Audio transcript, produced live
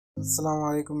अस्सलाम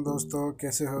वालेकुम दोस्तों,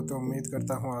 कैसे हो? तो उम्मीद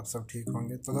करता हूँ आप सब ठीक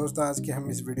होंगे। तो दोस्तों, आज की हम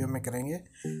इस वीडियो में करेंगे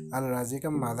अल राजी का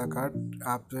मादा कार्ड।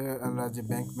 आप अल राजी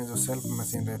बैंक में जो सेल्फ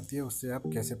मशीन रहती है उससे आप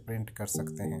कैसे प्रिंट कर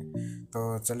सकते हैं। तो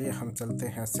चलिए हम चलते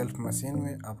हैं सेल्फ मशीन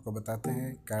में, आपको बताते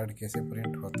हैं कार्ड कैसे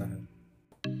प्रिंट होता है।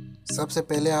 सबसे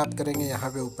पहले आप करेंगे यहाँ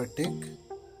पे ऊपर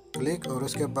क्लिक और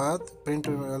उसके बाद प्रिंट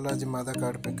अल राजी मादा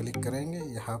कार्ड पे क्लिक करेंगे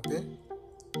यहाँ पे।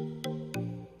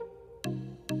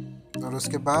 और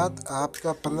उसके बाद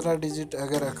आपका 15 डिजिट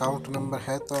अगर अकाउंट नंबर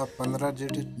है तो आप 15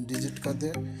 डिजिट का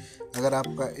दें। अगर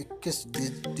आपका 21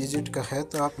 डिजिट का है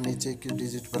तो आप नीचे के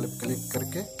डिजिट पर क्लिक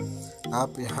करके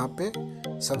आप यहाँ पे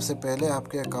सबसे पहले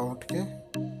आपके अकाउंट के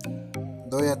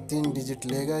 2 या 3 डिजिट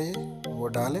लेगा ये, वो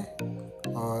डालें।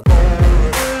 और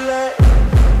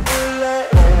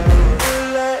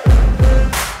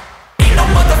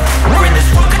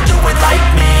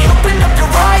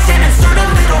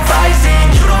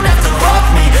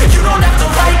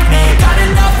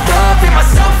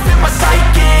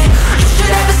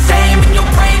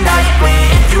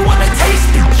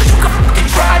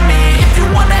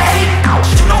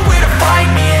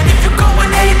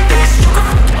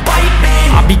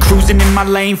cruising in my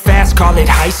lane fast, call it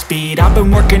high speed. I've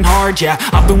been working hard, yeah,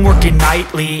 I've been working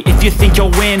nightly. If you think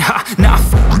you'll win, ha, nah,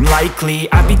 likely.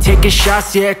 I be taking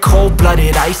shots, yeah,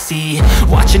 cold-blooded, icy.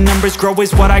 Watching numbers grow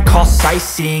is what I call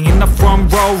sightseeing. In the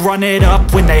front row, run it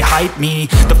up when they hype me.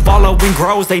 The following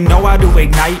grows, they know how to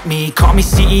ignite me. Call me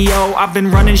CEO, I've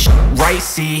been running right,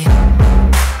 see.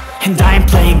 And I ain't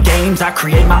playing games, I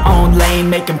create my own lane,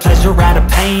 making pleasure out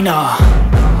of pain,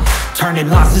 turning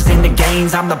losses into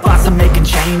gains. I'm the boss, I'm making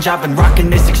change. I've been rocking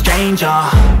this exchange,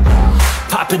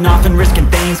 popping off and risking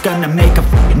things. Gonna make a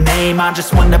f***ing name. I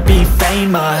just wanna be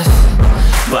famous,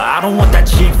 but I don't want that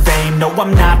cheap fame. No,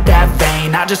 I'm not that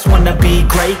vain. I just wanna be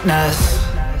greatness.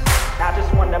 I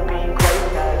just wanna be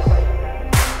greatness.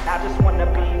 I just wanna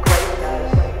be greatness.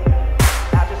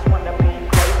 I just wanna be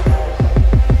greatness.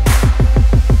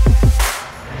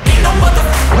 Ain't no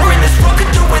motherfucker in this world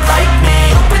could do it like me.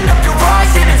 Open up your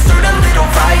eyes and insert a little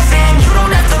rising. You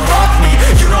don't have to love me,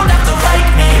 you don't have to like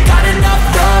me. Got enough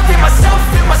love in myself,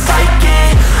 in my psyche.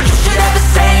 You should have the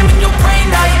same in your brain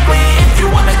nightly. If you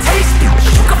wanna taste me,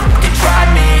 you can fucking try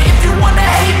me. If you wanna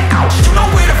hate me, you know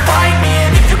where to find me.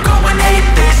 And if you go and hate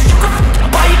this, you can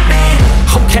fucking bite me.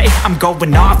 Okay, I'm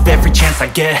going off every chance I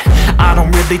get. I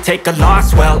don't really take a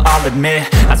loss, well, I'll admit.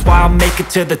 That's why I'll make it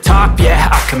to the top,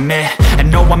 yeah, I commit.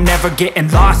 And no, I'm never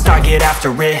getting lost, I get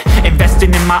after it.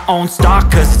 Investing in my own stock,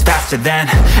 cause it's faster than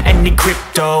any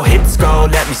crypto hits go,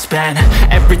 let me spend.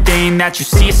 Everything that you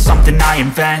see is something I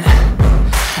invent,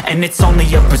 and it's only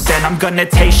a percent. I'm gonna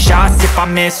take shots, if I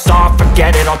miss all,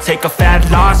 forget it. I'll take a fat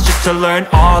loss just to learn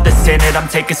all that's in it. I'm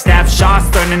taking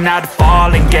snapshots, learning how to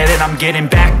fall and get it. I'm getting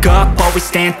back up, always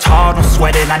stand tall, don't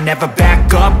sweat it. I never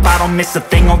back up, I don't miss a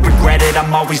thing or regret it.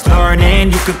 I'm always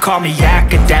learning, you could call me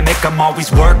academic. I'm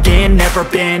always working, never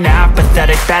been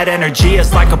apathetic. Bad energy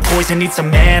is like a poison, needs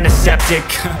some antiseptic.